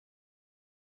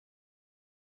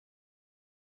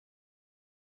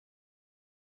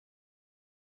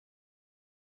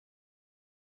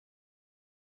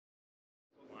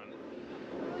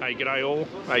Hey, g'day all.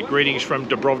 Hey, greetings from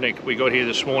Dubrovnik. We got here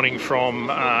this morning from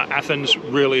Athens.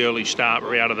 Really early start.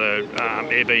 We're out of the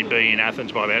Airbnb in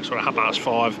Athens by about sort of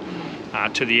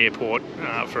 5:30 to the airport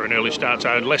for an early start.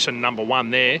 So lesson number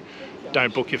one there,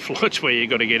 don't book your flights where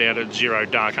you've got to get out at zero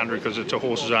dark 100 because it's a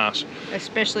horse's ass.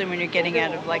 Especially when you're getting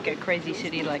out of like a crazy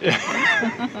city like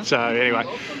Athens. So anyway,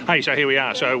 hey, so here we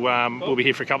are. So we'll be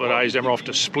here for a couple of days, then we're off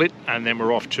to Split, and then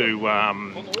we're off to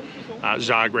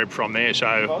Zagreb from there.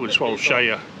 So we'll just show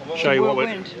you what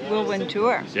we're... Whirlwind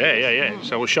tour. Yeah.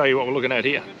 So we'll show you what we're looking at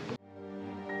here.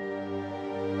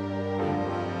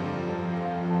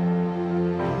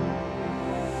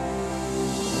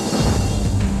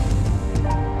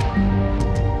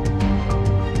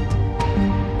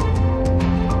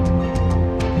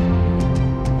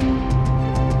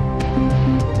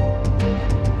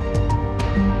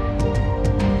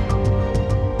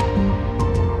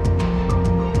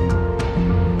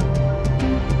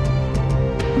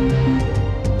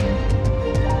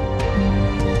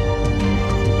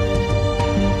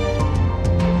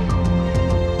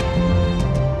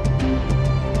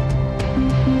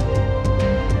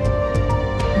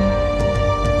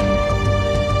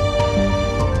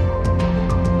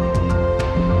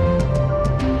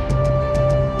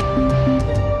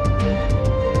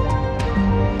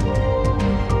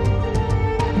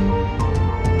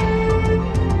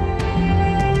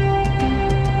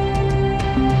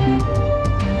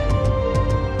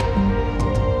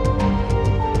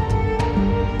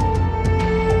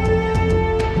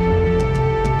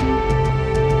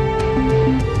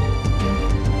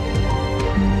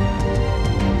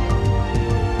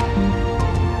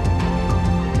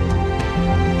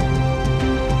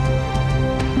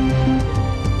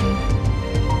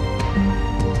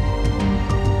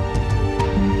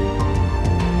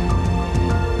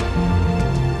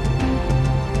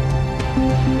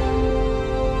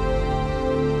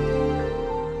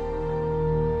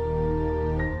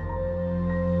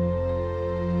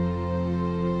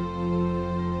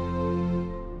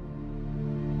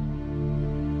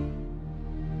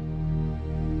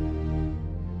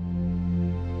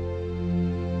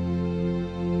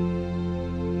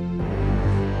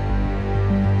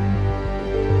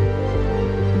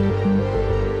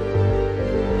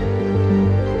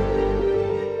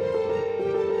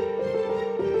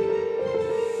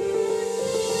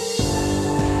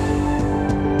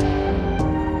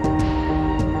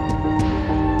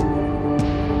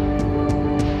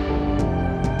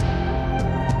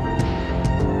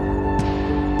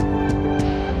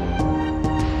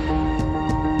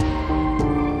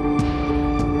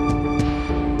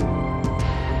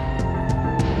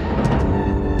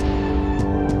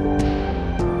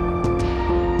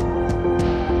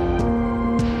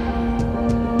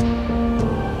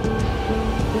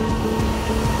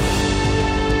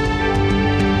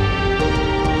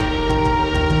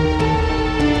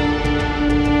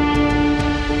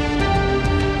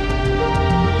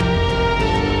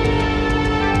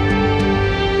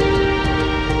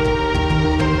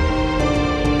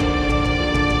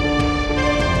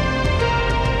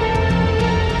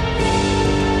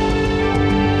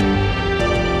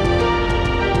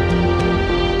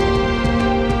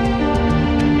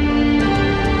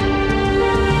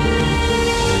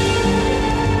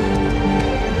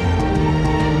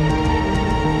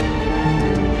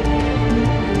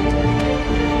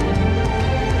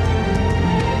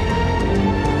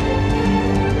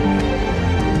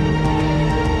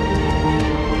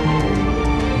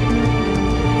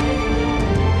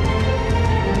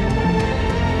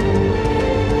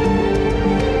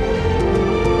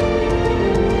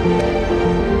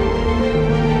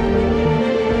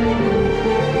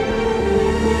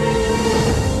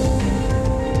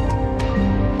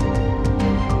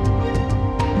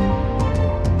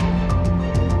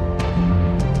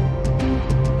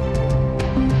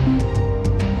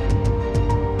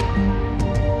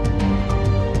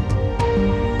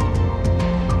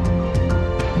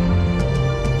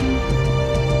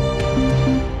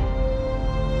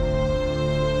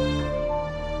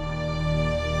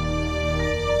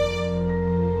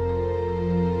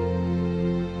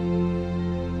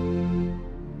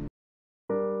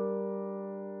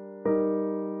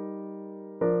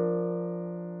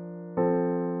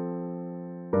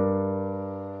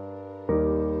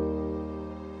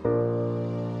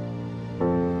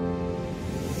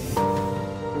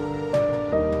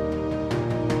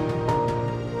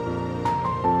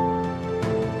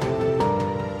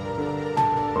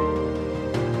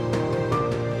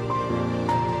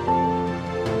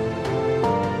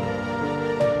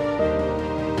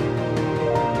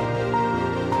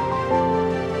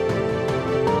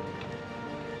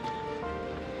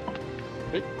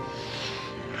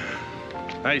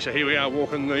 Hey, so here we are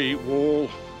walking the wall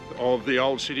of the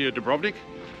old city of Dubrovnik.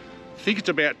 I think it's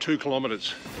about 2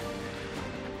 kilometres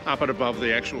up and above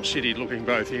the actual city, looking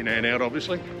both in and out,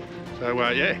 obviously. So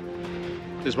yeah,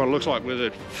 this is what it looks like with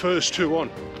the first 2 on.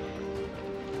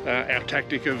 Our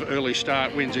tactic of early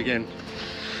start wins again.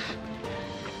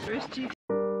 First two.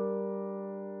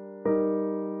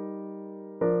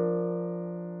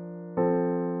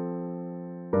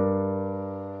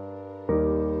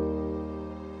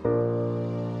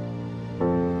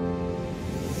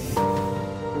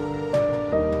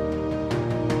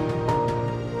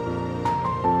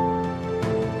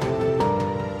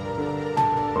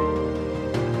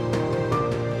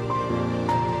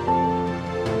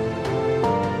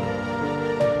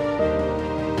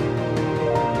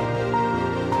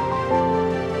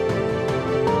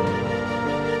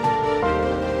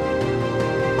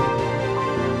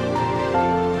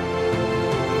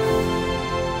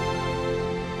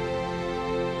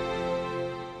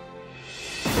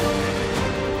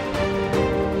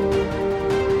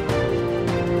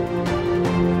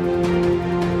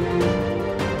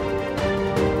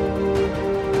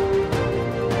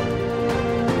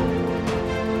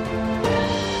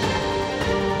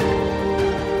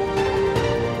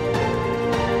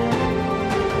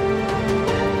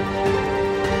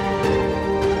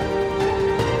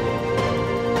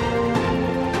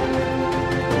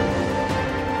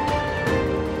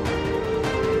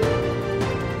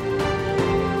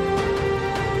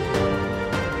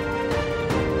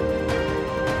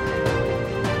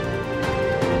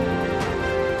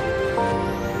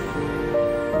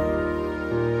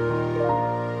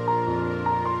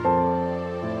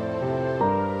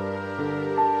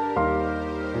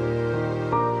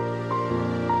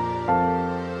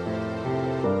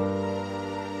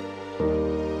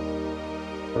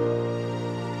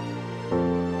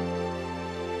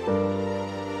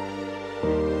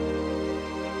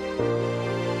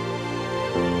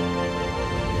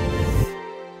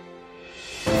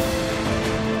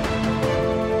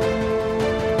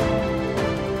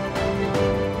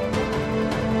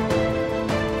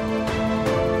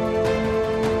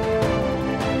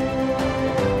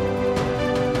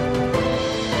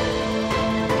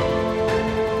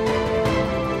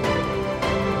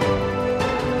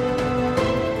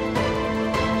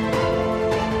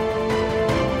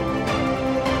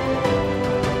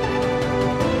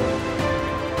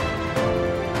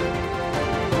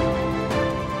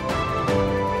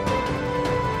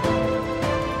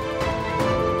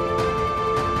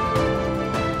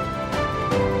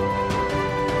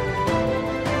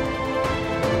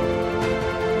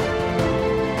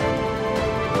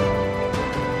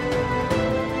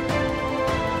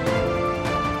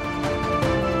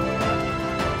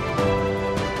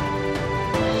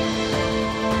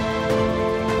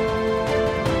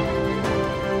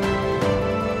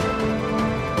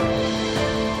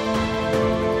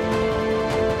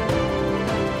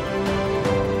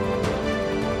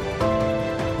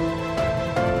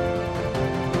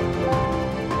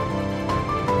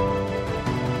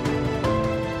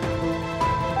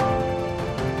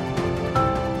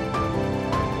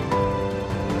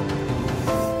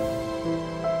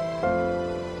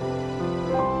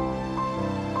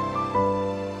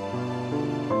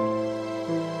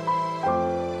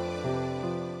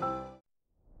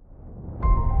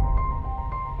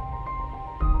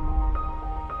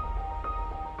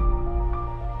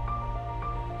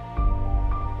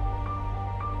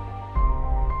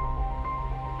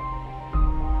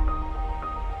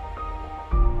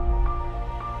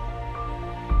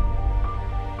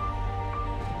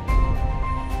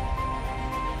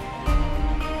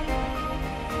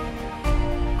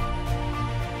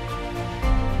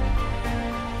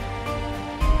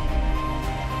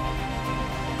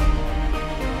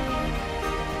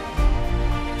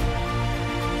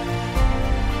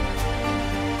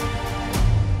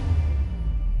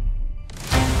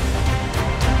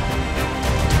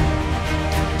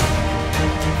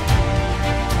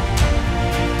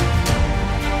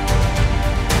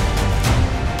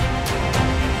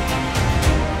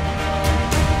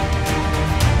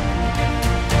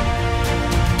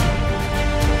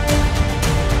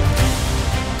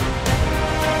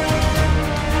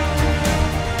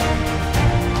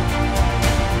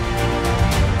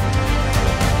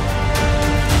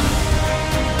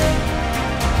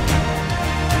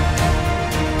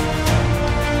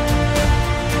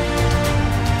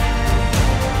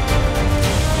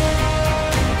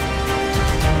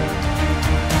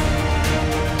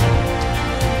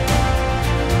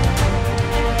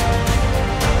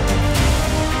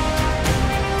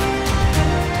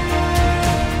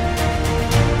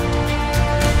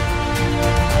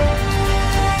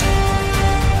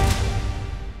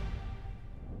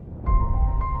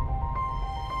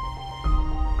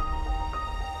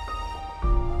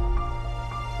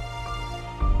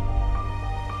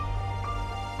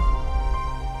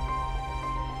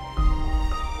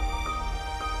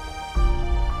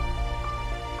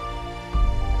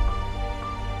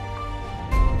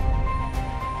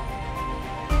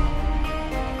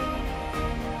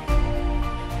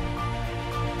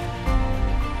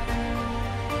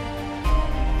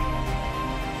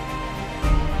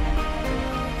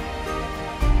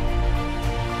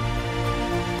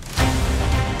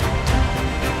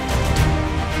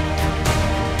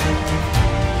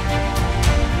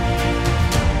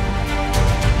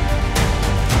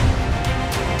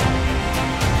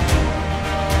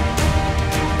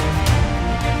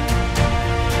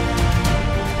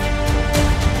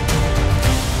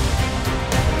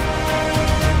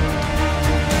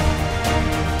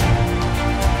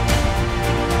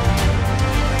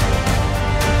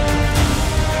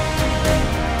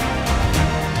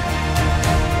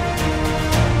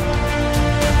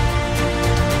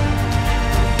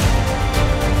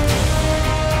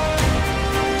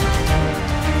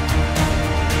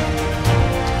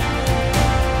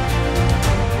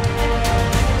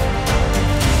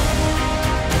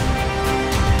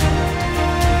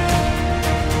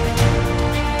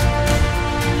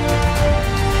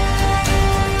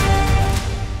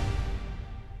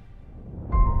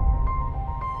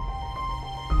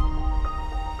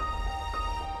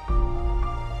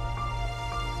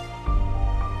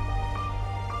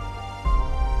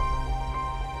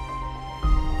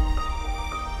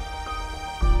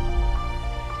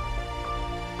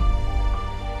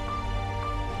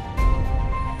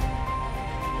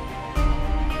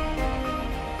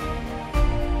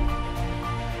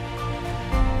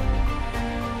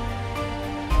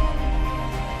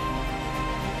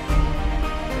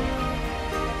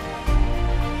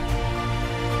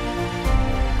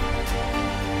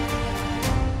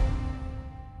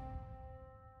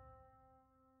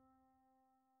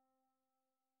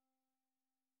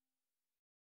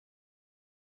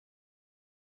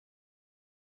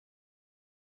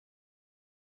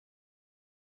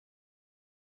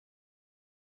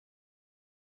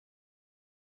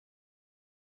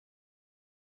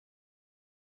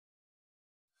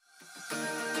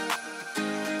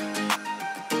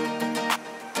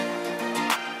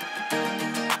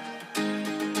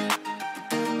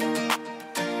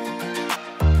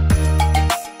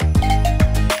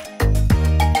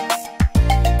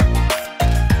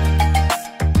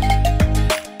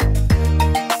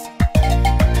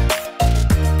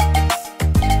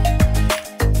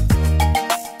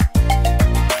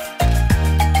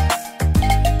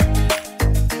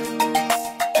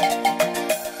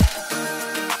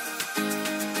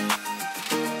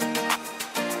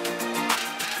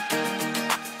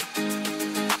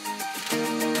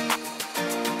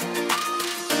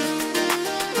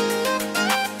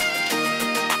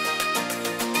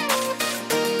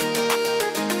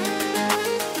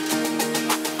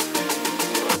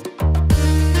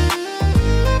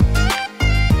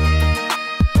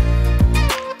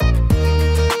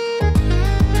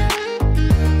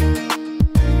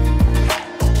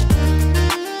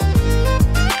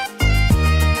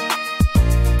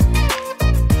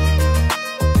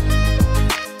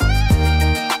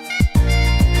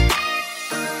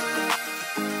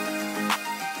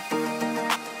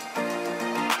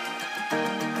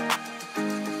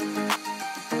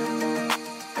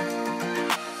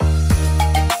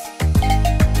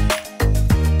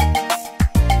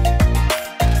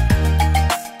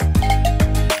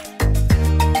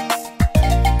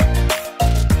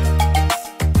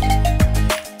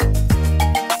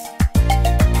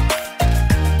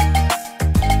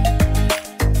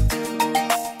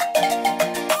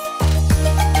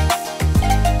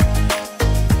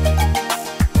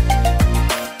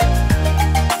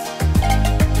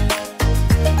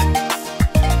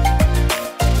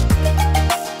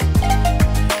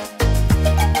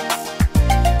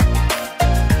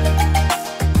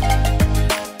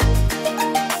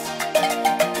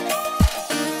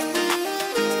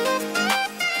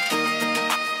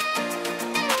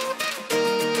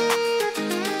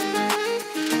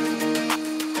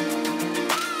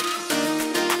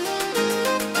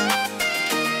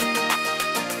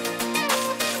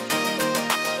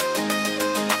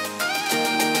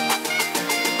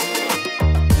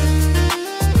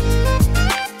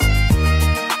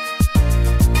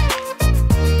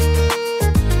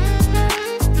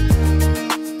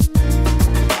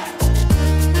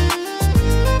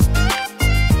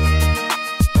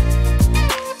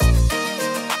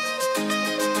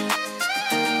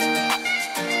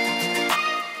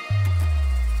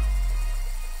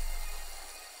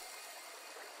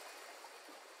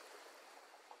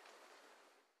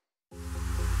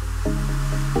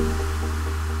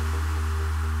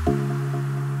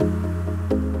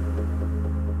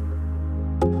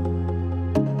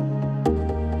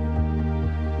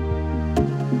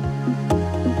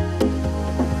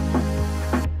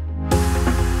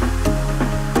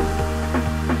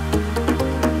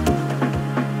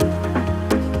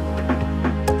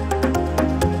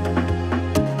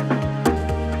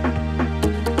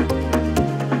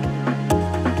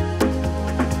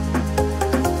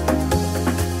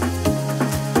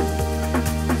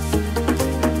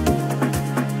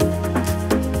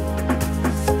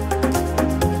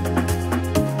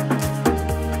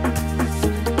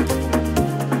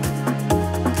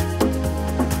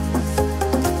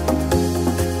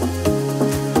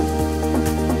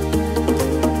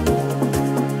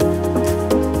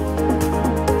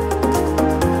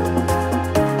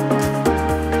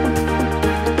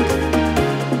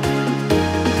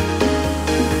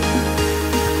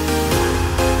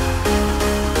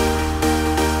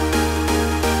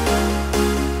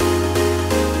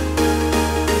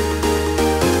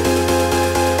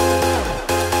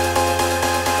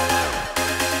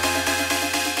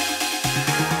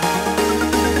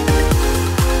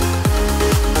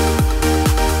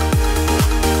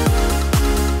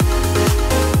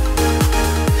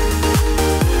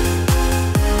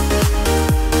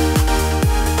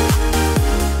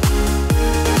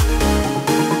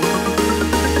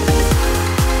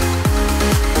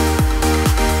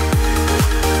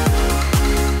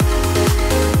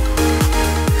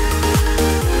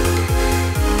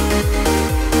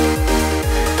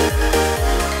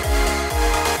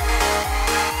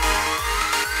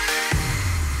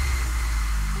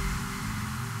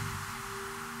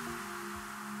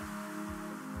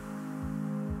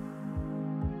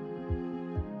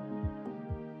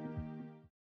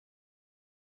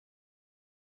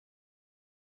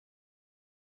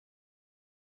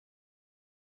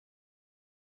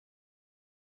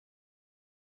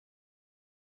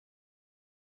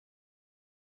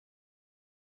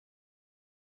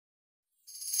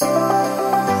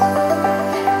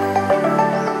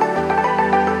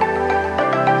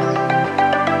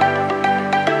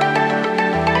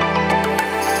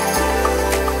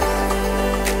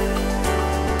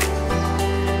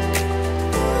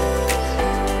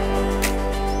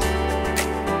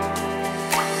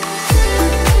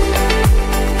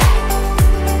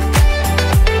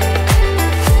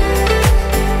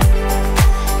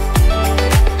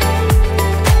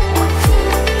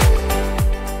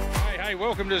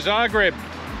 Welcome to Zagreb.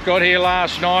 Got here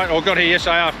last night, or got here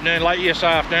yesterday afternoon, late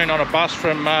yesterday afternoon on a bus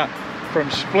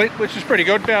from Split, which is pretty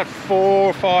good, about 4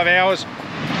 or 5 hours.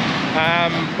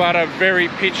 But a very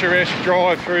picturesque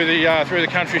drive through the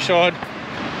countryside.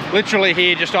 Literally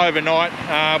here just overnight.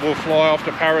 We'll fly off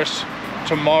to Paris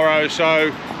tomorrow.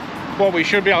 So what we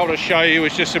should be able to show you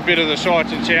is just a bit of the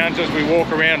sights and towns as we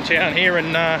walk around town here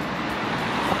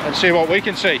and see what we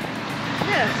can see.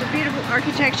 Yeah, it's a beautiful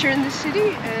architecture in the city,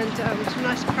 and some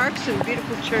nice parks and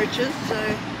beautiful churches,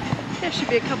 so there should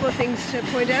be a couple of things to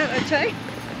point out, I'd say.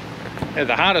 Yeah,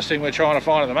 the hardest thing we're trying to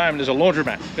find at the moment is a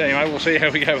laundromat. But anyway, we'll see how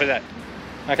we go with that.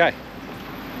 Okay,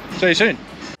 see you soon.